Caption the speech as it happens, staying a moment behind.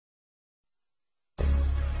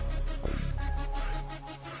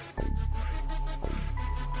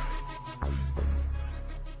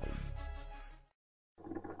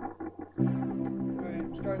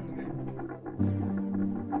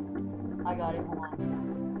got it. Hold on.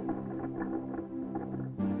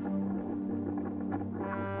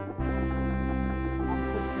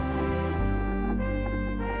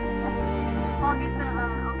 I'll get the,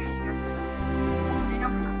 okay, you go. Okay,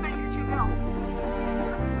 don't forget to put in your 2 mil.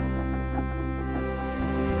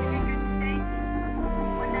 Just give me a good steak.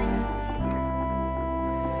 119.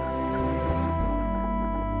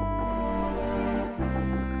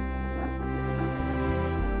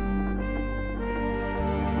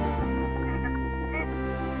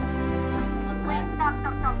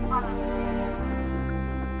 Stop. Hold on.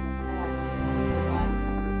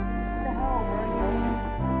 What the hell? Where are you going?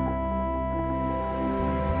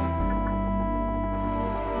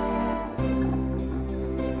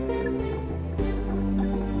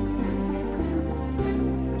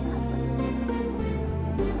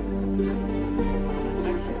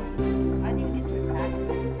 I need to get to the back.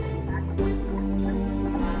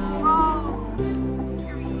 Oh,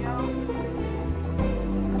 here we go.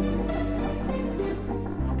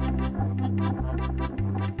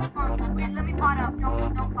 Oh, wait, let me pot up.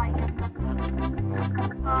 Don't fight.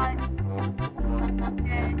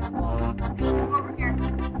 Okay. Come over here.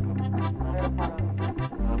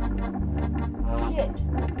 Shit!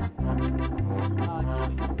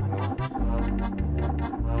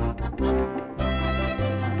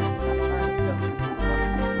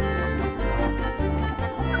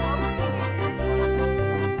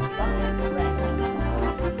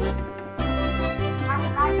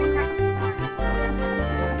 I get that this time.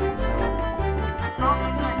 I'll do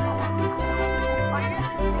myself. Oh, you're just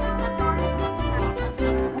gonna see stars.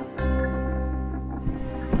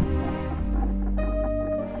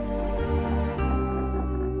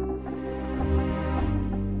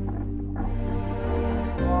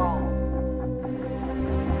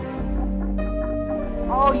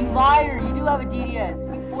 Oh, you liar! You do have a DDS.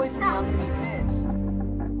 If you poison me, I'm gonna be pissed.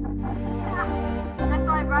 That's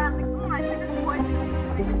why I brought it. I was like, I should just poison this to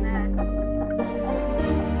make it mad.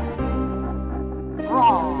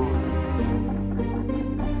 Wrong.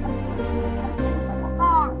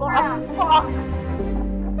 Oh, crap. Fuck!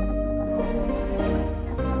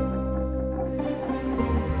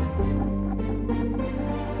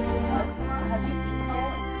 Have you eaten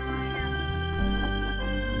yet?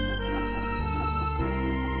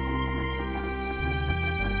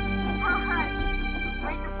 Alright.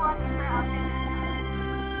 Wait to flood the crowd.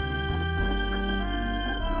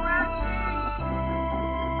 Harass me.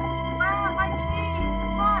 Wow, my key.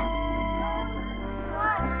 Come on.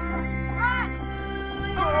 Run. Run.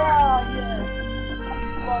 Yeah, yes.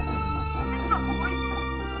 Lucky. It's not poison.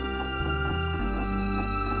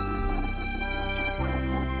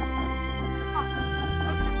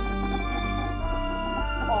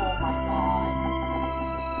 Oh my god.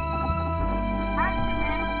 Actually,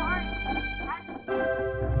 man, I'm sorry.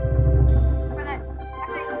 For that, I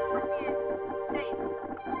think we're being safe.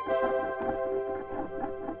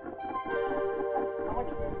 How much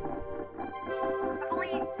food? I've only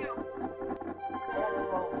eaten 2. I got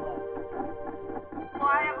 12 left. Well,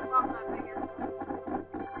 I have a lot left, I guess.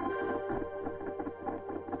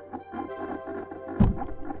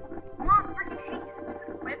 Come on, freaking haste.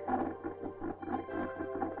 Whip.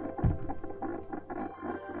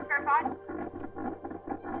 Tripod.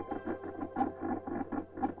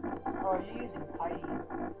 Oh, are you using Heidi?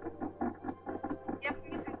 Yep,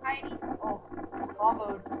 I'm using Heidi. Oh,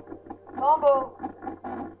 comboed. Combo!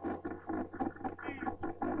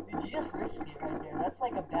 Dude, you just risked it right there. That's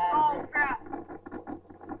like a bad Oh, risk. crap.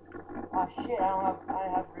 Oh shit, I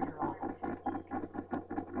have rigor on.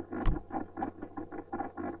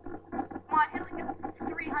 Come on, hit like a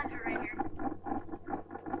 300 right here.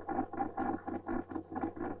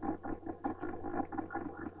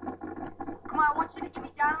 Come on, I want you to get me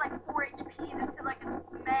down to like 4 HP. This is like a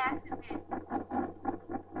massive hit.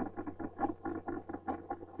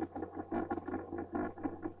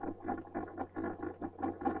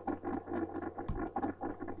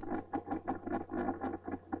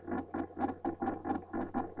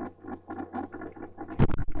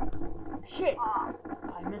 Shit! Aw.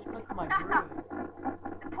 I misclicked my brew.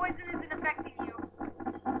 The poison isn't affecting you.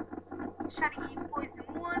 Let's try to get you poison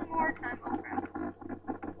one more time. Oh crap.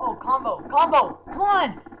 Oh, combo! Combo! Come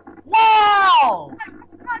on! Wow! Come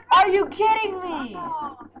on. Are you kidding me?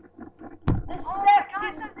 Oh, The oh my spec gosh,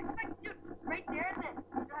 I didn't... was expecting, dude, right there,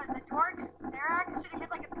 the Torx, their axe should have hit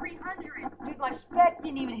like a 300. Dude, my spec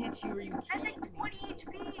didn't even hit you. Are you I had kidding like me? 20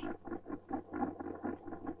 HP.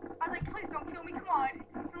 I was like, please don't kill me, come on.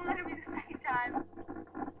 Don't let it be the second time.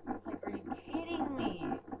 It's like, are you kidding me?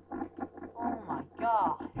 Oh my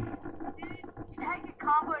god. Dude, you had to get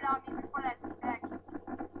comboed on me before that spec.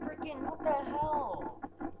 Freaking, what the hell?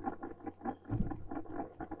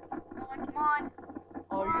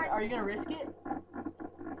 Are you gonna risk it?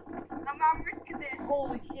 I'm risking this.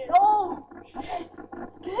 Holy shit. Oh! Shit!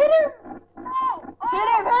 Hit him! Oh! Hit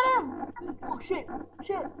him! Hit him! Oh shit!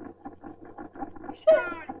 Shit! Shit!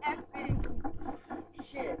 Dude, epic.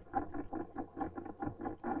 Shit.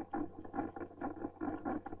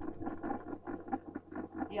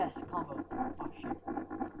 Yes, combo. Oh shit.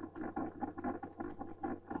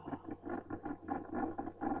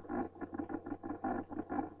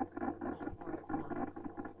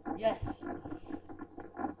 Yes!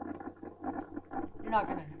 You're not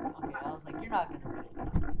gonna. Okay, I was like, you're not gonna risk it.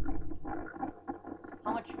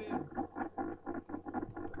 How much food?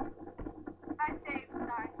 I saved,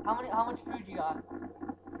 sorry. How much food you got?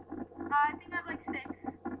 I think I have like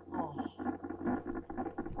 6. Oh.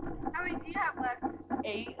 How many do you have left?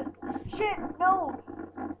 8. Shit! No!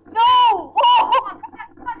 No! Oh, Oh! come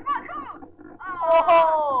on! Oh!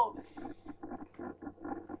 Oh!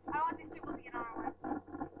 I want these people to get on our way.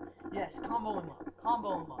 Yes, combo him up. Combo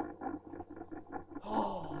him up.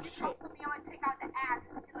 Oh, If you shit. come with me, I'm gonna take out the axe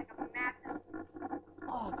and get like a massive.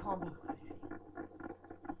 Oh, combo.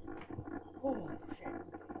 Oh, shit.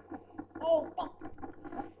 Oh, fuck.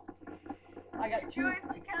 I got 2. You always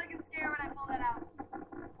kind of get scared when I pull that out.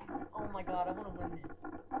 Oh my god, I want to win this.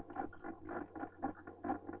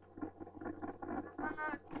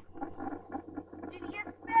 Did you get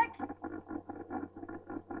spec?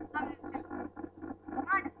 I'm just shooting. Come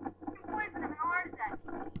on, just fucking poison him. How hard is that?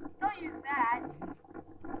 Don't use that.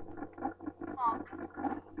 Oh.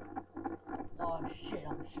 Oh shit,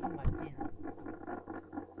 I'm shooting my pants.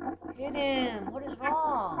 Hit him! What is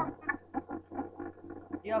wrong?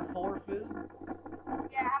 You have 4 food?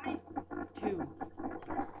 Yeah, how many? 2.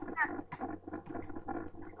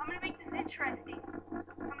 I'm gonna make this interesting.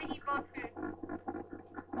 I'm gonna eat both food.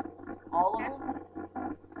 All of them?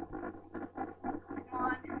 Come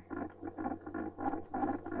on.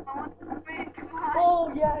 I want this food. Come on.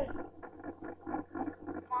 Oh, yes!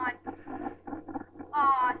 Come on.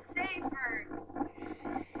 Aw, safer.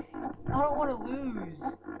 I don't want to lose.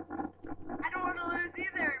 I don't want to lose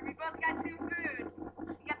either. We both got 2 food.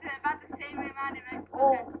 We got about the same amount of it. Oh!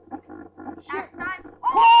 Okay. Shit! Next time.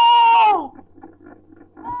 Oh!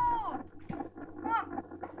 Oh! Come on.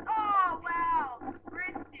 Oh, wow.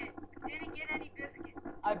 Risked it. Didn't get any biscuits.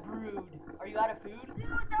 I brewed. Are you out of food? Dude,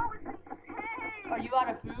 that was insane. Are you out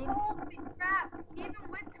of food? Holy crap. Even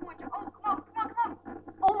with 200. Oh, come on.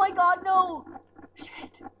 Oh my god, no!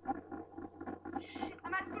 Shit! Shit,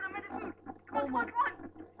 I'm out of food. Oh Come my- on.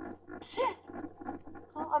 Shit!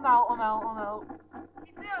 Oh, I'm out.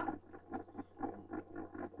 Me too.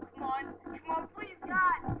 Come on, please,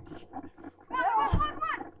 God. Come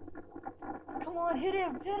on. Come on, hit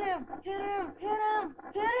him!